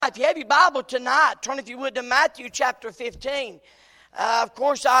If you have your Bible tonight, turn if you would to Matthew chapter 15. Of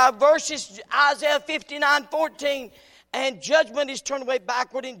course, our verse is Isaiah 59:14. And judgment is turned away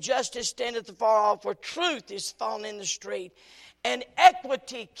backward, and justice standeth afar off, for truth is fallen in the street, and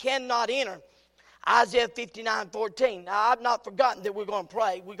equity cannot enter. Isaiah 59:14. Now, I've not forgotten that we're going to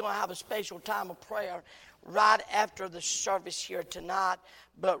pray. We're going to have a special time of prayer right after the service here tonight.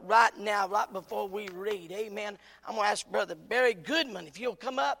 But right now, right before we read, amen, I'm going to ask Brother Barry Goodman, if you'll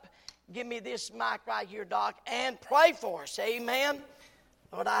come up, give me this mic right here, Doc, and pray for us, amen.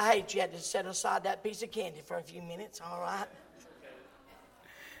 Lord, I hate you had to set aside that piece of candy for a few minutes, all right?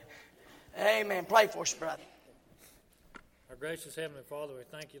 Amen. Pray for us, brother. Our gracious Heavenly Father, we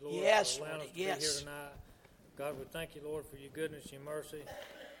thank you, Lord, yes, for allowing us to be here tonight. God, we thank you, Lord, for your goodness, your mercy.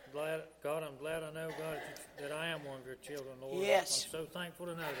 God, I'm glad I know, God, that I am one of your children, Lord. Yes. I'm so thankful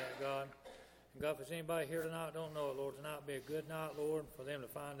to know that, God. And God, if there's anybody here tonight don't know it, Lord, tonight be a good night, Lord, for them to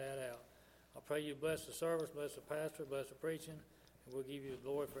find that out. I pray you bless the service, bless the pastor, bless the preaching, and we'll give you the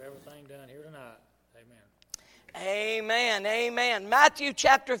glory for everything done here tonight. Amen. Amen, amen. Matthew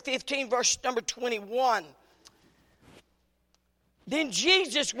chapter 15, verse number 21. Then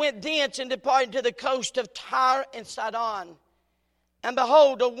Jesus went thence and departed to the coast of Tyre and Sidon. And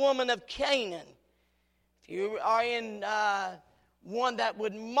behold, a woman of Canaan. If you are in one that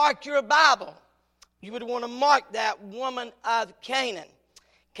would mark your Bible, you would want to mark that woman of Canaan.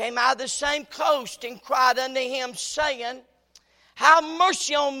 Came out of the same coast and cried unto him, saying, have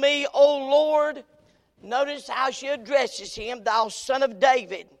mercy on me, O Lord. Notice how she addresses him, thou son of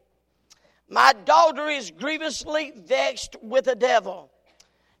David. My daughter is grievously vexed with a devil.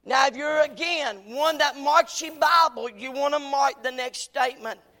 Now, if you're, again, one that marks your Bible, you want to mark the next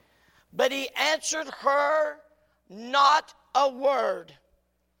statement. But he answered her not a word.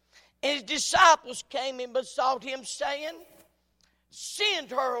 And his disciples came and besought him, saying,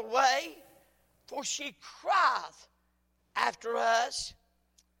 send her away, for she crieth after us.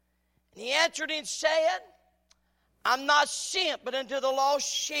 And he answered and said, I'm not sent but unto the lost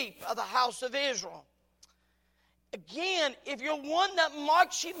sheep of the house of Israel. Again, if you're one that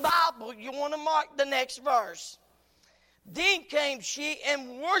marks your Bible, you want to mark the next verse. Then came she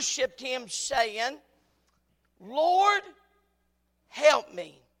and worshipped him, saying, Lord, help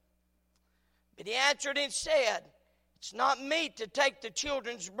me. But he answered and said, it's not meet to take the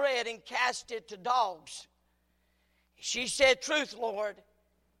children's bread and cast it to dogs. She said, truth, Lord,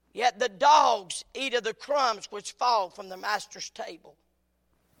 yet the dogs eat of the crumbs which fall from the master's table.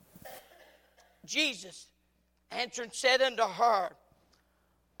 Jesus answered and said unto her,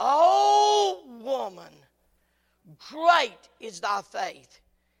 O woman, great is thy faith.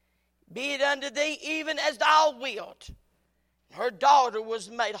 Be it unto thee even as thou wilt. Her daughter was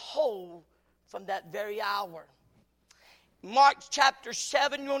made whole from that very hour. Mark chapter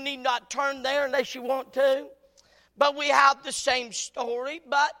 7, you'll need not turn there unless you want to. But we have the same story,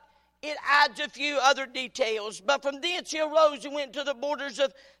 but it adds a few other details. But from thence he arose and went to the borders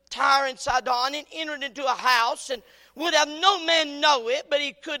of Tyre and Sidon, and entered into a house, and would have no man know it, but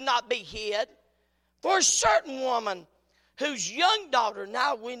he could not be hid. For a certain woman, whose young daughter,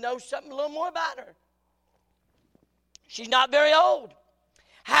 now we know something a little more about her. She's not very old.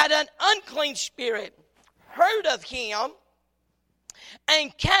 Had an unclean spirit, heard of him,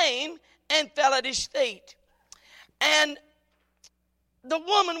 and came and fell at his feet. And the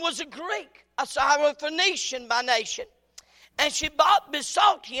woman was a Greek, a Syrophoenician by nation. And she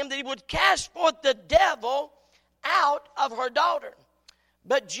besought him that he would cast forth the devil out of her daughter.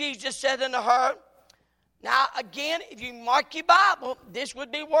 But Jesus said unto her, now again, if you mark your Bible, this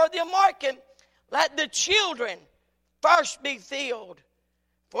would be worthy of marking. Let the children first be filled.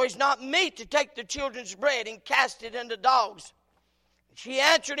 For it's not meet to take the children's bread and cast it unto dogs. She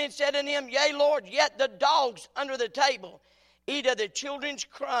answered and said unto him, yea, Lord, yet the dogs under the table eat of the children's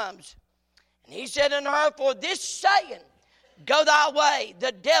crumbs. And he said unto her, for this saying, go thy way,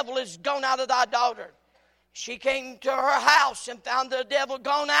 the devil is gone out of thy daughter. She came to her house and found the devil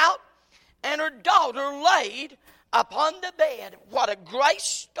gone out, and her daughter laid upon the bed. What a great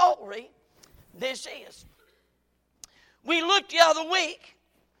story this is. We looked the other week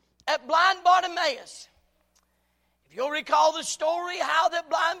at blind Bartimaeus. If you'll recall the story, how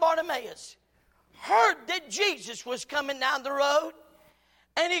that blind Bartimaeus heard that Jesus was coming down the road,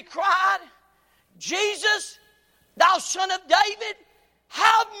 and he cried, Jesus, thou son of David,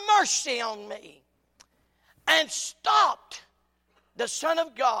 have mercy on me. And stopped the Son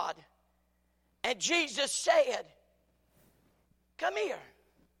of God. And Jesus said, come here.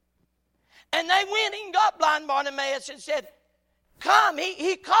 And they went and got blind Bartimaeus and said, come,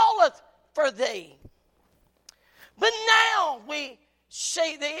 he calleth for thee. But now we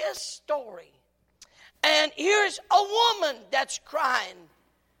see this story. And here's a woman that's crying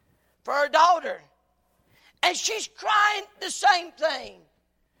for her daughter. And she's crying the same thing.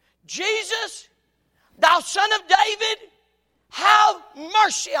 Jesus, thou son of David, have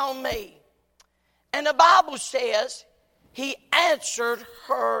mercy on me. And the Bible says he answered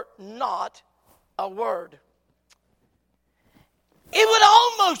her not a word. It would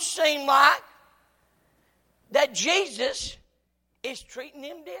almost seem like that Jesus is treating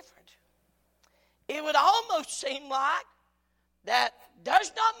him different. It would almost seem like that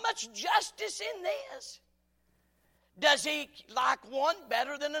there's not much justice in this. Does he like one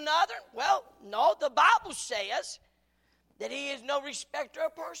better than another? Well, no, the Bible says that he is no respecter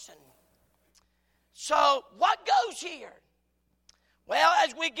of person. So what goes here? Well,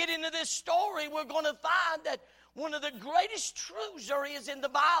 as we get into this story, we're going to find that one of the greatest truths there is in the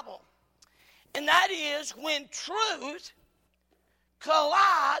Bible. And that is when truth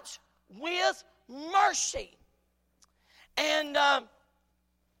collides with mercy. And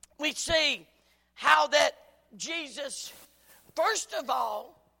we see how that Jesus, first of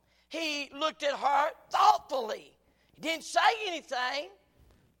all, he looked at her thoughtfully. He didn't say anything,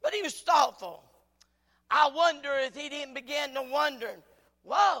 but he was thoughtful. I wonder if he didn't begin to wonder,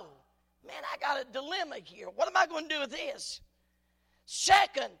 whoa, man, I got a dilemma here. What am I going to do with this?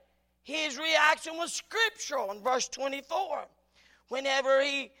 Second, his reaction was scriptural in verse 24. Whenever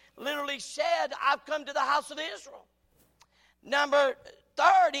he literally said, I've come to the house of Israel. Number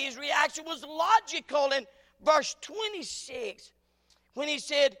third, his reaction was logical in verse 26. When he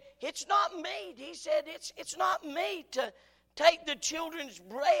said, it's not me. He said, it's not me to take the children's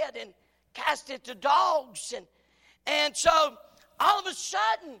bread and cast it to dogs. And so all of a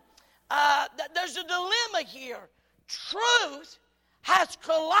sudden, there's a dilemma here. Truth has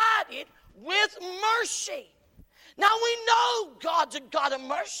collided with mercy. Now we know God's a God of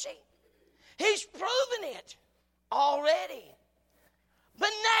mercy. He's proven it already. But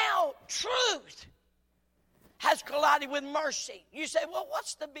now truth has collided with mercy. You say, well,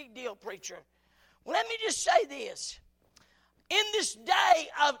 what's the big deal, preacher? Well, let me just say this. In this day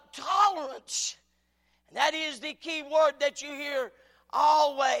of tolerance, and that is the key word that you hear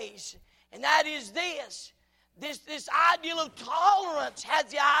always, and that is this ideal of tolerance has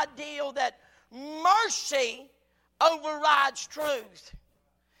the ideal that mercy overrides truth.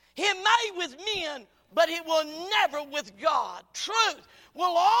 It may with men, but it will never with God. Truth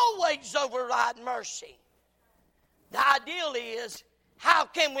will always override mercy. The ideal is, how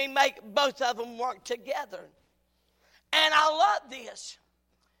can we make both of them work together? And I love this.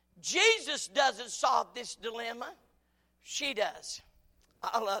 Jesus doesn't solve this dilemma. She does.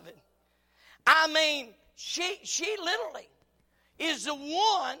 I love it. I mean, she literally is the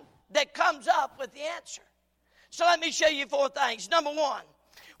one that comes up with the answer. So let me show you four things. Number one,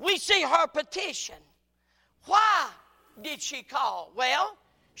 we see her petition. Why did she call? Well,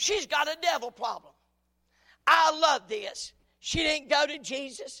 she's got a devil problem. I love this. She didn't go to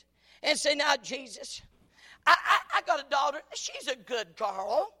Jesus and say, now, Jesus, I got a daughter. She's a good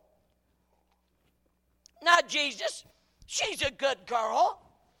girl. Now, Jesus, she's a good girl.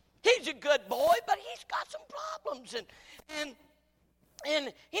 He's a good boy, but he's got some problems. And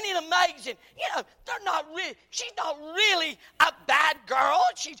isn't it amazing? You know, she's not really a bad girl.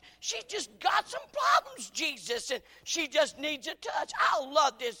 She's just got some problems, Jesus, and she just needs a touch. I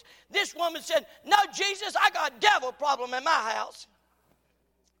love this. This woman said, no, Jesus, I got a devil problem in my house.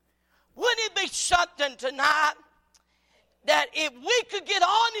 Wouldn't it be something tonight that if we could get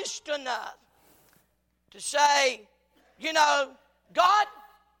honest enough to say, you know, God,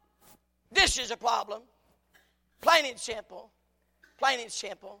 this is a problem. Plain and simple. Plain and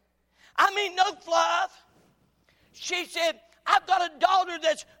simple. I mean, no fluff. She said, I've got a daughter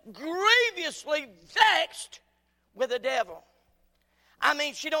that's grievously vexed with the devil. I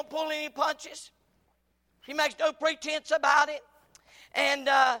mean, she don't pull any punches. She makes no pretense about it. And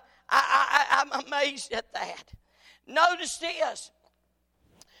I'm amazed at that. Notice this.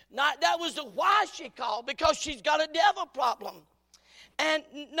 That was the why she called, because she's got a devil problem. And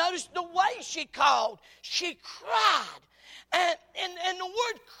notice the way she called. She cried. And the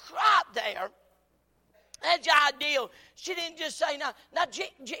word cried there, that's the ideal. She didn't just say, now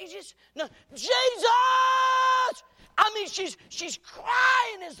Jesus, no, Jesus! I mean, she's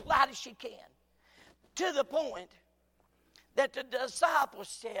crying as loud as she can, to the point that the disciples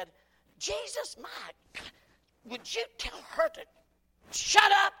said, Jesus, my God, would you tell her to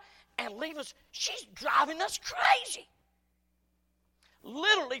shut up and leave us? She's driving us crazy.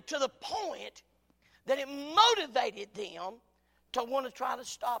 Literally to the point that it motivated them to want to try to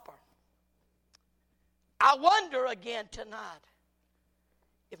stop her. I wonder again tonight,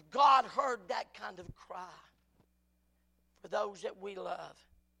 if God heard that kind of cry for those that we love.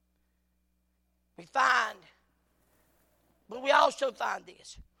 We find, but we also find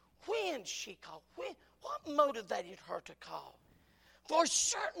this. When she called, what motivated her to call? For a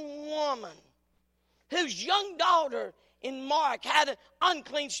certain woman whose young daughter in Mark had an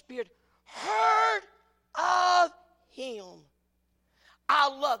unclean spirit, heard of him. I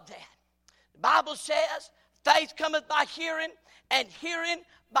love that. The Bible says, faith cometh by hearing, and hearing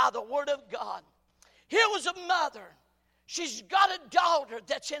by the word of God. Here was a mother. She's got a daughter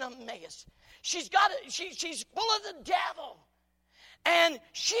that's in a mess. She's full of the devil. And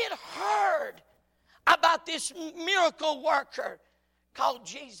she had heard about this miracle worker called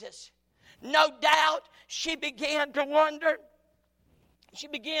Jesus. No doubt she began to wonder. She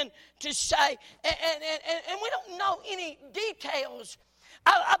began to say, and we don't know any details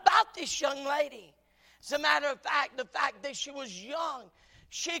about this young lady. As a matter of fact, the fact that she was young,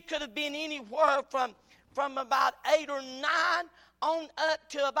 she could have been anywhere from about 8 or 9 on up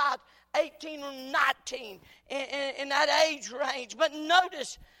to about 18 or 19 in that age range. But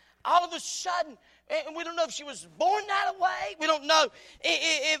notice, all of a sudden, and we don't know if she was born that way. We don't know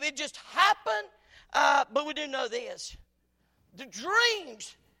if it just happened. But we do know this. The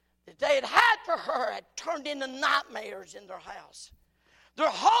dreams that they had had for her had turned into nightmares in their house. Their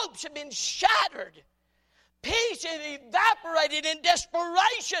hopes had been shattered. Peace had evaporated, and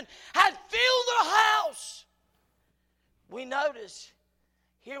desperation had filled their house. We notice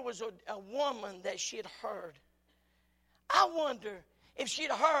here was a woman that she had heard. I wonder if she'd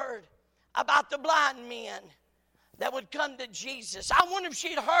heard about the blind men that would come to Jesus. I wonder if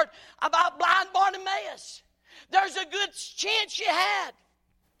she'd heard about blind Bartimaeus. There's a good chance she had.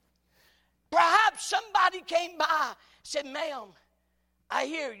 Perhaps somebody came by and said, "Ma'am, I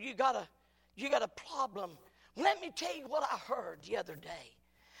hear you got a problem. Let me tell you what I heard the other day.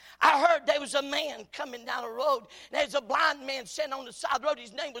 I heard there was a man coming down the road, and there's a blind man sitting on the side of the road.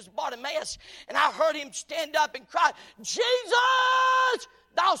 His name was Bartimaeus, and I heard him stand up and cry, 'Jesus,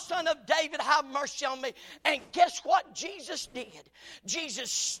 thou son of David, have mercy on me.' And guess what Jesus did? Jesus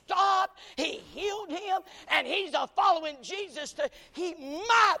stopped, he healed him, and he's following Jesus. He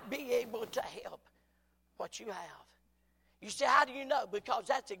might be able to help what you have. You say, how do you know? Because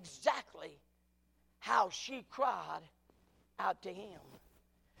that's exactly how she cried out to him.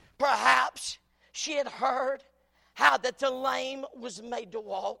 Perhaps she had heard how that the lame was made to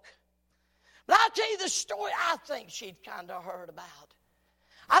walk. But I'll tell you the story I think she'd kind of heard about.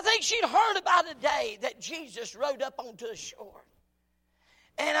 I think she'd heard about a day that Jesus rode up onto the shore.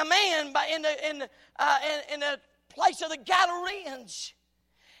 And a man in the place of the Gadarenes,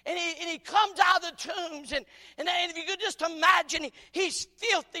 and he comes out of the tombs, and if you could just imagine, he's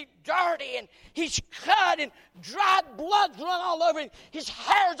filthy, dirty, and he's cut, and dried blood's run all over him. His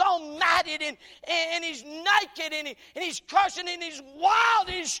hair's all matted, and he's naked, and he's cursing, and he's wild,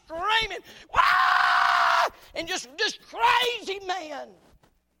 and he's screaming, "Ah!" And just crazy man.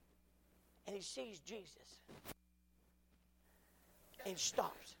 And he sees Jesus, and he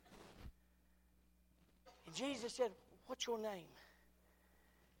stops. And Jesus said, "What's your name?"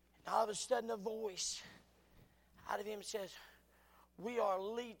 And all of a sudden a voice out of him says, "We are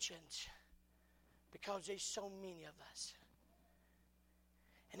legions because there's so many of us."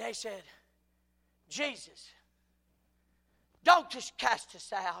 And they said, "Jesus, don't just cast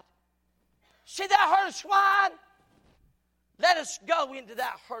us out. See that herd of swine? Let us go into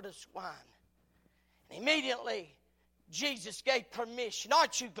that herd of swine." And immediately Jesus gave permission.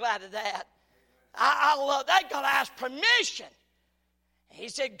 Aren't you glad of that? I love that. God asked permission. He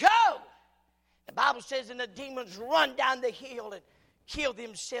said, "Go." The Bible says, and the demons run down the hill and kill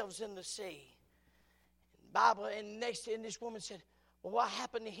themselves in the sea. And this woman said, "Well, what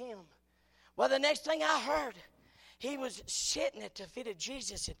happened to him?" Well, the next thing I heard, he was sitting at the feet of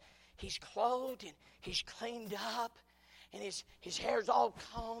Jesus, and he's clothed and he's cleaned up, and his hair's all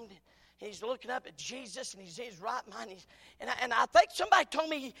combed, and he's looking up at Jesus, and he's in his right mind. And I think somebody told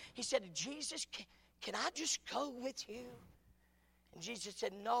me, he said, "Jesus, can I just go with you?" And Jesus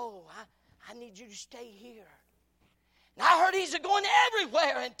said, "No, I need you to stay here." And I heard he's going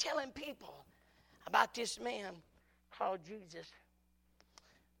everywhere and telling people about this man called Jesus.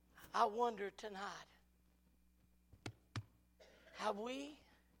 I wonder tonight, have we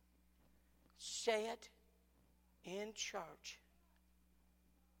sat in church?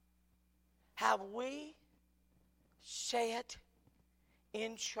 Have we sat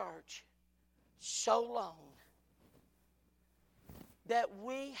in church so long that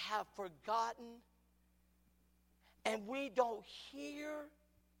we have forgotten and we don't hear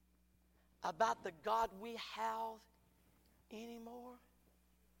about the God we have anymore?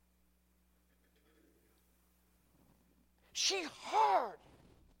 She heard.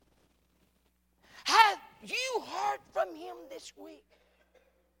 Have you heard from him this week?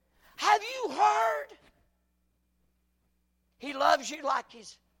 Have you heard? He loves you like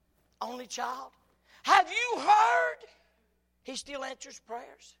his only child. Have you heard? He still answers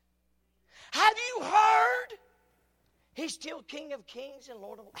prayers. Have you heard? He's still King of Kings and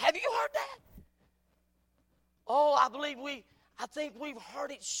Lord of Lords. Have you heard that? Oh, I think we've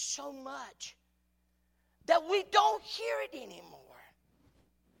heard it so much that we don't hear it anymore.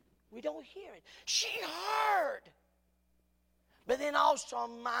 We don't hear it. She heard. But then also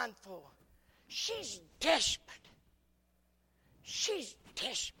I'm mindful. She's desperate. She's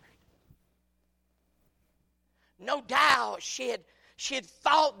desperate. No doubt she had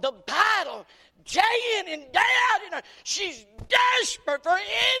fought the battle day in and day out. And she's desperate for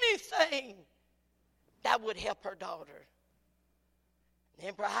anything that would help her daughter.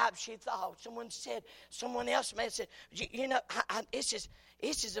 And perhaps she thought, someone else may have said,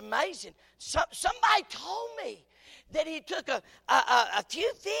 this is amazing. Somebody told me that he took a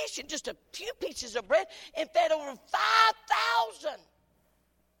few fish and just a few pieces of bread and fed over 5,000.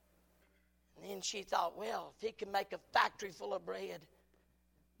 And then she thought, well, if he can make a factory full of bread,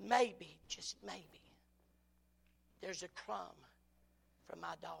 maybe, just maybe, there's a crumb for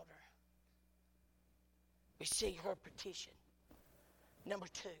my daughter. We see her petition. Number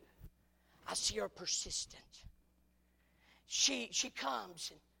 2, I see her persistent. She comes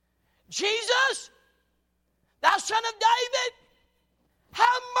and, Jesus, thou son of David,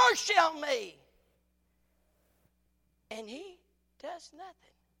 have mercy on me. And he does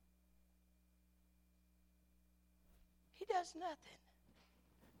nothing. He does nothing.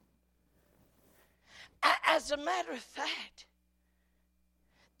 As a matter of fact,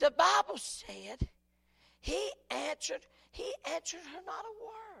 the Bible said he answered her not a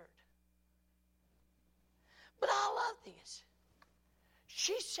word. But I love this.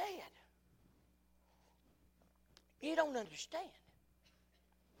 She said, you don't understand.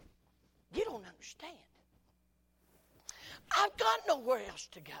 You don't understand. I've got nowhere else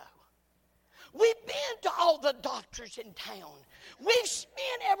to go. We've been to all the doctors in town. We've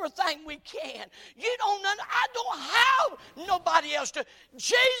spent everything we can. I don't have nobody else to.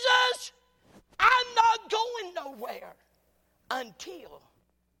 Jesus, I'm not going nowhere until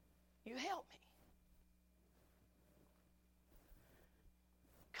you help me.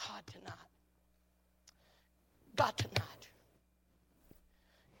 God tonight.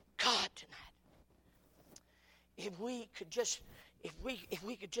 If we could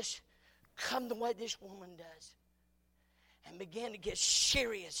just come the way this woman does and begin to get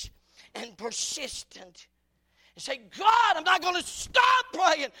serious and persistent and say, God, I'm not going to stop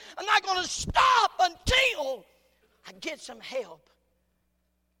praying. I'm not going to stop until I get some help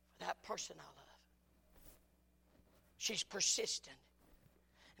for that person I love. She's persistent.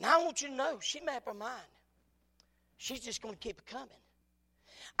 And I want you to know, she made up her mind. She's just going to keep it coming.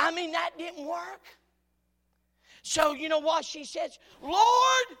 I mean, that didn't work. So you know what she says?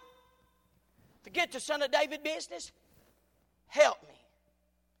 Lord, forget the Son of David business. Help me.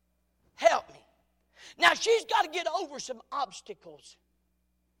 Help me. Now, she's got to get over some obstacles.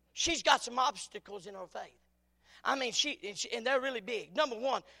 She's got some obstacles in her faith. I mean, and they're really big. Number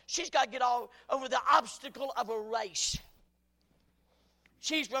 1, she's got to get over the obstacle of a race.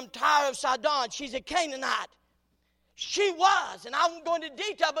 She's from Tyre of Sidon. She's a Canaanite. She was, and I won't go into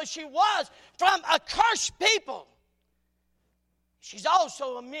detail, but she was from a cursed people. She's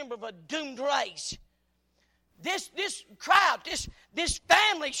also a member of a doomed race. This crowd, this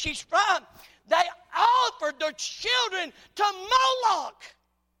family she's from, they offered their children to Moloch.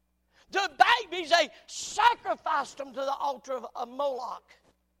 The babies, they sacrificed them to the altar of Moloch.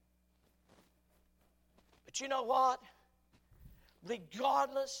 But you know what?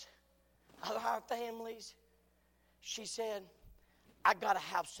 Regardless of our families, she said, I got to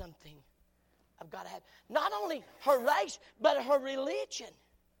have something. I've got to have not only her race, but her religion.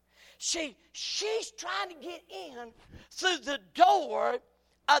 See, she's trying to get in through the door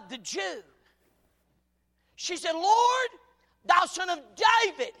of the Jew. She said, Lord, thou son of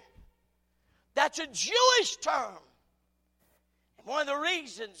David. That's a Jewish term. And one of the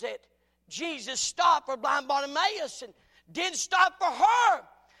reasons that Jesus stopped for blind Bartimaeus and didn't stop for her,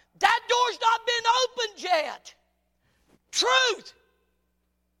 that door's not been opened yet. Truth.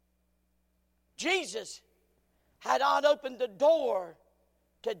 Jesus had not opened the door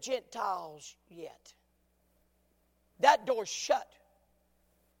to Gentiles yet. That door's shut.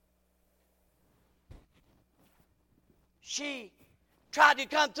 She tried to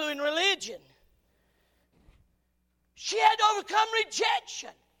come through in religion. She had to overcome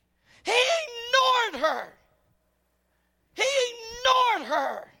rejection. He ignored her. He ignored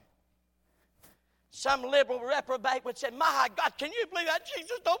her. Some liberal reprobate would say, my God, can you believe that?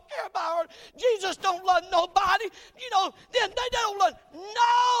 Jesus don't care about her. Jesus don't love nobody. You know, they don't love.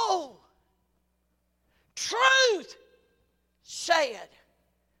 No. Truth said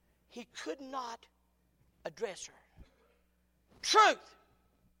he could not address her. Truth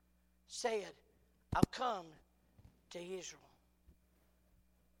said, I've come to Israel.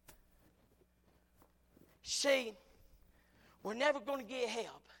 See, we're never going to get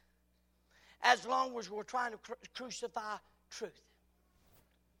help as long as we're trying to crucify truth.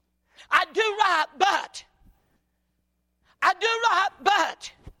 I do right, but.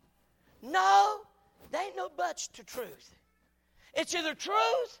 No, there ain't no buts to truth. It's either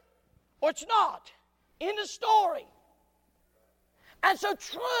truth or it's not. End of story. And so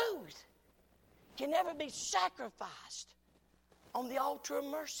truth can never be sacrificed on the altar of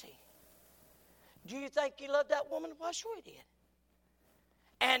mercy. Do you think he loved that woman? Well, sure he did.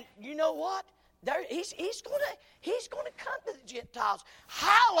 And you know what? He's going to come to the Gentiles.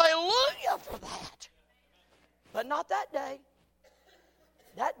 Hallelujah for that. But not that day.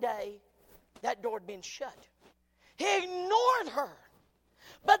 That day, that door had been shut. He ignored her.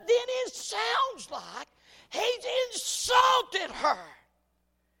 But then it sounds like he's insulted her.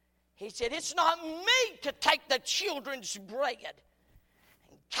 He said, it's not me to take the children's bread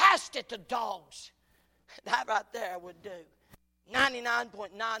and cast it to dogs. That right there would do.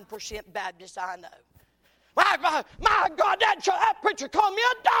 99.9% Baptist I know. My God, that preacher called me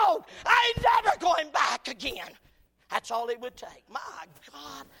a dog. I ain't never going back again. That's all it would take. My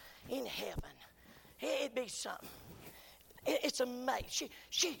God, in heaven, it'd be something. It's amazing.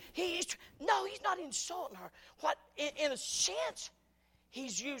 He's not insulting her. What, in a sense,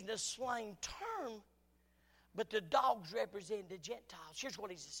 he's using a slang term, but the dogs represent the Gentiles. Here's what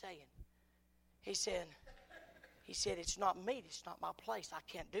he's saying. He said, it's not me. It's not my place. I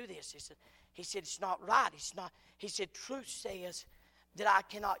can't do this. He said, it's not right. It's not. He said, truth says that I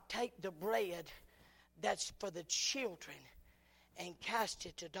cannot take the bread that's for the children and cast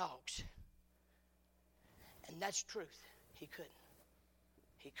it to dogs. And that's truth. He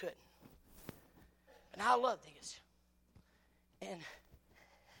couldn't. And I love this. And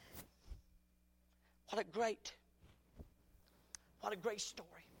what a great story.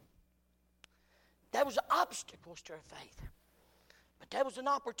 There was obstacles to her faith, but there was an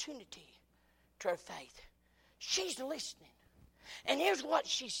opportunity to her faith. She's listening. And here's what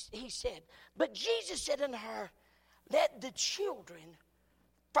he said. But Jesus said unto her, let the children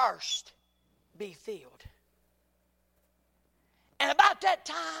first be filled. And about that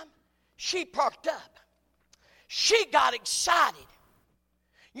time, she perked up. She got excited.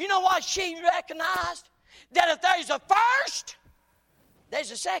 You know what she recognized? That if there's a first,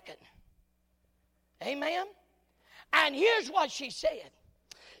 there's a second. Amen? And here's what she said.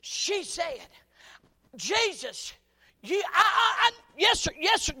 She said, Jesus, yes,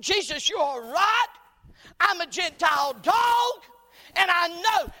 sir, Jesus, you're all right. I'm a Gentile dog, and I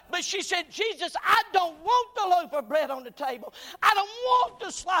know. But she said, Jesus, I don't want the loaf of bread on the table. I don't want the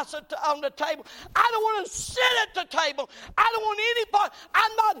slice on the table. I don't want to sit at the table. I don't want any part.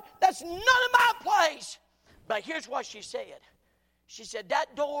 That's none of my place. But here's what she said. She said,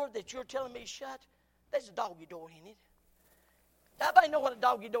 that door that you're telling me shut, there's a doggy door in it. Everybody know what a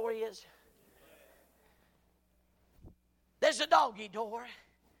doggy door is? There's a doggy door.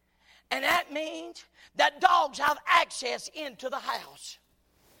 And that means that dogs have access into the house.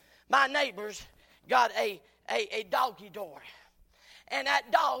 My neighbor's got a doggy door. And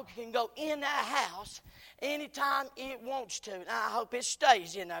that dog can go in that house anytime it wants to. And I hope it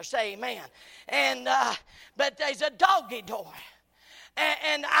stays in there. Say amen. And but there's a doggy door.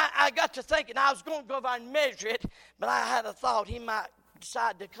 And I got to thinking, I was going to go over and measure it, but I had a thought he might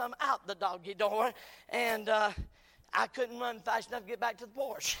decide to come out the doggy door. And I couldn't run fast enough to get back to the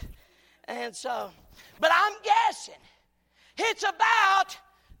porch. And so, but I'm guessing it's about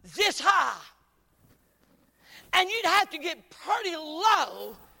this high. And you'd have to get pretty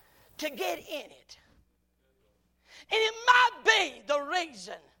low to get in it. And it might be the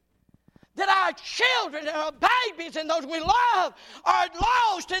reason that our children and our babies and those we love are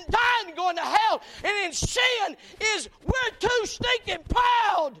lost and dying and going to hell. And in sin is we're too stinking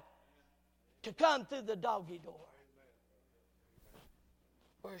proud to come through the doggy door.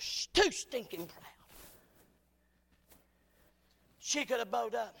 We're too stinking proud. She could have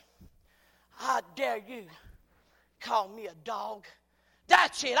bowed up. I dare you call me a dog.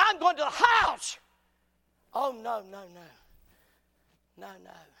 That's it. I'm going to the house. Oh, no.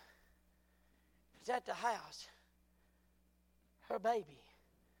 It's at the house. Her baby.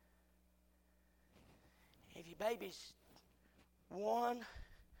 If your baby's 1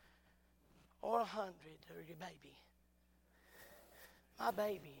 or 100 or your baby. My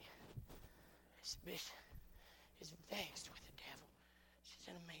baby is vexed with the devil. She's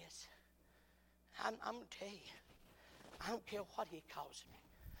in a mess. I'm going to tell you, I don't care what he calls me.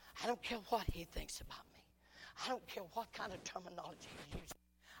 I don't care what he thinks about me. I don't care what kind of terminology he uses.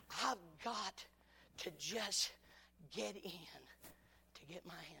 I've got to just get in to get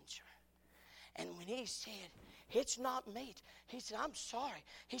my answer. And when he said, it's not me, he said, I'm sorry.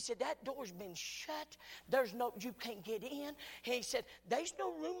 He said, that door's been shut. You can't get in. He said, there's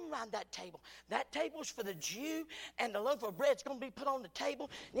no room around that table. That table's for the Jew, and the loaf of bread's going to be put on the table,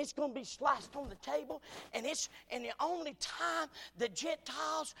 and it's going to be sliced on the table. And the only time the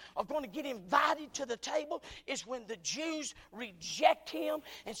Gentiles are going to get invited to the table is when the Jews reject him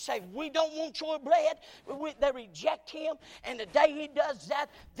and say, we don't want your bread. They reject him, and the day he does that,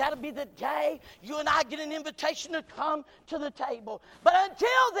 that'll be the day you and I get an invitation to come to the table. But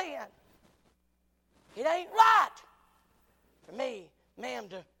until then, it ain't right for me, ma'am,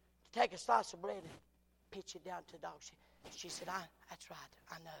 to take a slice of bread and pitch it down to the dog. She said, that's right,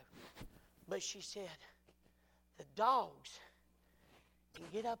 I know. But she said, the dogs can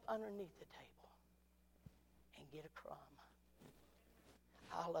get up underneath the table and get a crumb.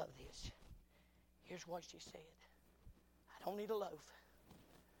 I love this. Here's what she said. I don't need a loaf.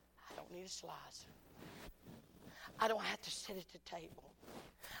 I don't need a slice. I don't have to sit at the table.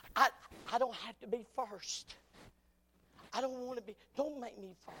 I don't have to be first. I don't want to be. Don't make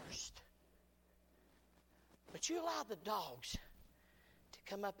me first. But you allow the dogs to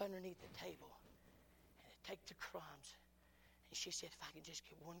come up underneath the table and take the crumbs. And she said, if I can just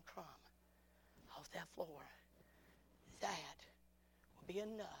get one crumb off that floor, that will be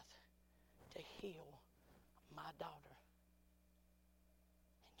enough to heal my daughter.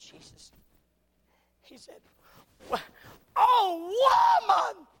 And Jesus, he said, oh,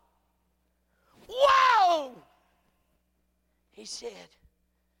 woman! Wow! He said,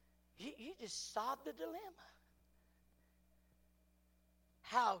 you just solved the dilemma.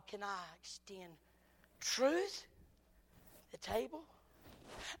 How can I extend truth, the table,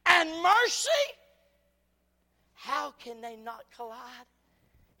 and mercy? How can they not collide?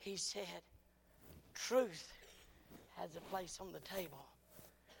 He said, truth has a place on the table,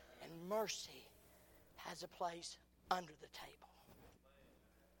 and mercy has a place under the table.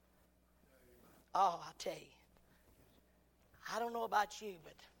 Oh, I tell you, I don't know about you,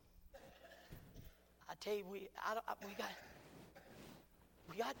 but I tell you, we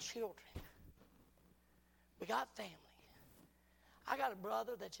got children. We got family. I got a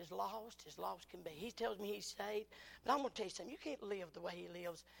brother that's as lost can be. He tells me he's saved, but I'm going to tell you something. You can't live the way he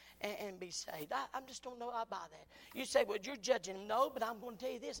lives and be saved. I just don't know about that. You say, well, you're judging him. No, but I'm going to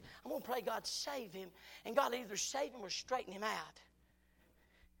tell you this. I'm going to pray God save him, and God either save him or straighten him out.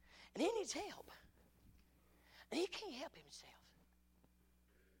 And he needs help. And he can't help himself.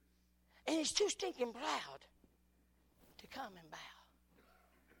 And he's too stinking proud to come and bow.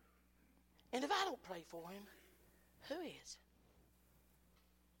 And if I don't pray for him, who is?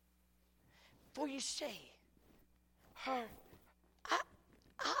 For you see, I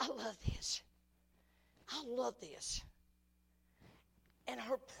love this. I love this. And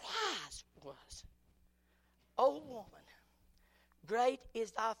her prize was, O woman, great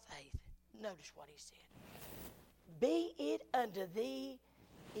is thy faith. Notice what he said. Be it unto thee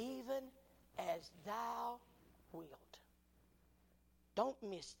even as thou wilt. Don't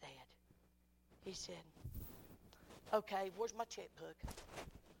miss that. He said, okay, where's my checkbook?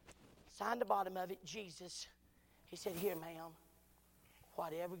 Sign the bottom of it, Jesus. He said, here, ma'am,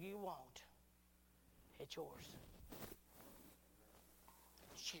 whatever you want, it's yours.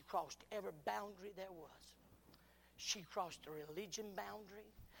 She crossed every boundary there was. She crossed the religion boundary.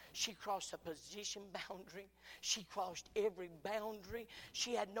 She crossed a position boundary. She crossed every boundary.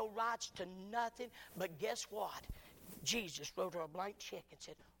 She had no rights to nothing. But guess what? Jesus wrote her a blank check and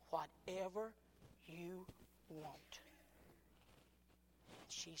said, whatever you want. And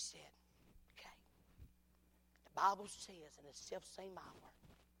she said, okay. The Bible says in the self-same hour,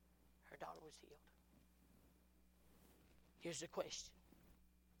 her daughter was healed. Here's the question.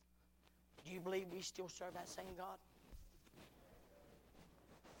 Do you believe we still serve that same God?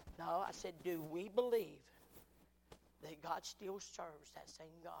 No, I said, do we believe that God still serves that same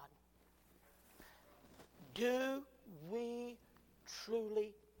God? Do we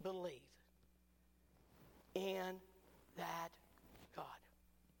truly believe in that God?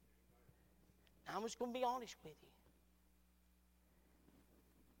 Now, I'm just going to be honest with you.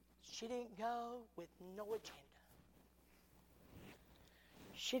 She didn't go with no agenda.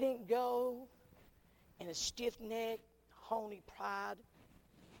 She didn't go in a stiff-necked, phony pride.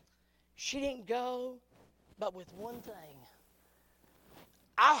 She didn't go but with one thing.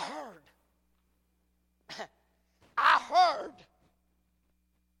 I heard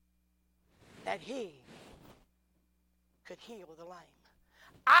that he could heal the lame.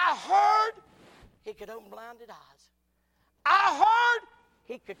 I heard he could open blinded eyes. I heard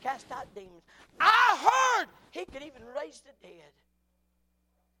he could cast out demons. I heard he could even raise the dead.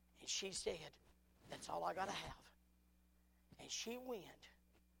 And she said, that's all I got to have. And she went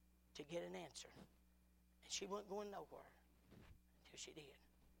to get an answer. And she wasn't going nowhere until she did.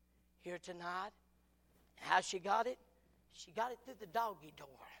 Here tonight, how she got it? She got it through the doggy door.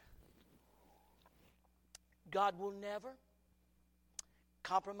 God will never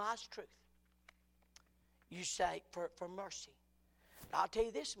compromise truth. You say, for mercy. But I'll tell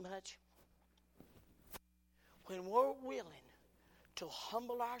you this much. When we're willing to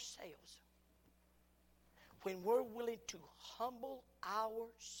humble ourselves, when we're willing to humble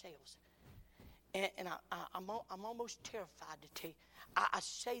ourselves, and I'm almost terrified to tell you, I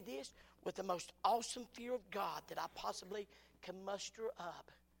say this with the most awesome fear of God that I possibly can muster up.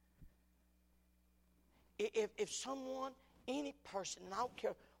 If someone, any person, and I don't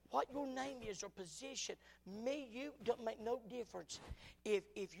care what your name is or position, me, you, don't make no difference.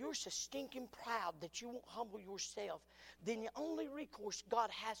 If you're so stinking proud that you won't humble yourself, then the only recourse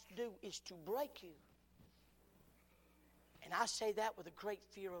God has to do is to break you. And I say that with a great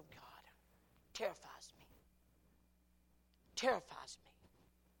fear of God. Terrifies me. Terrifies me.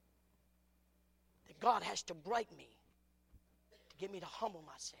 That God has to break me to get me to humble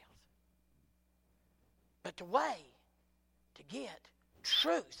myself. But the way to get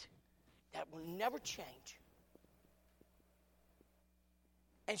truth that will never change.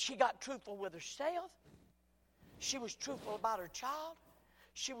 And she got truthful with herself. She was truthful about her child.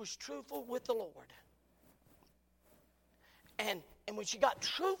 She was truthful with the Lord. And when she got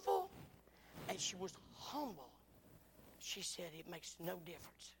truthful and she was humble, she said, it makes no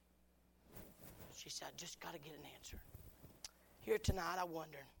difference. She said, I just got to get an answer. Here tonight, I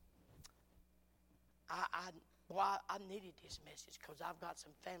wonder, I needed this message because I've got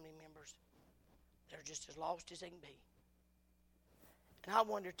some family members that are just as lost as they can be. And I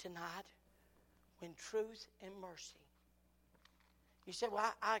wonder tonight, when truth and mercy. You say,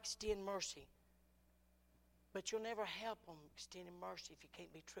 well, I extend mercy. But you'll never help them extending mercy if you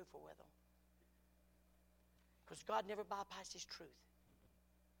can't be truthful with them. Because God never bypasses truth.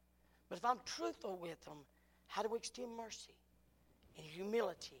 But if I'm truthful with them, how do we extend mercy? In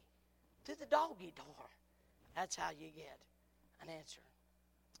humility. Through the doggy door. That's how you get an answer.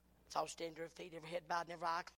 Let's all stand to our feet, every head bowed, every eye closed.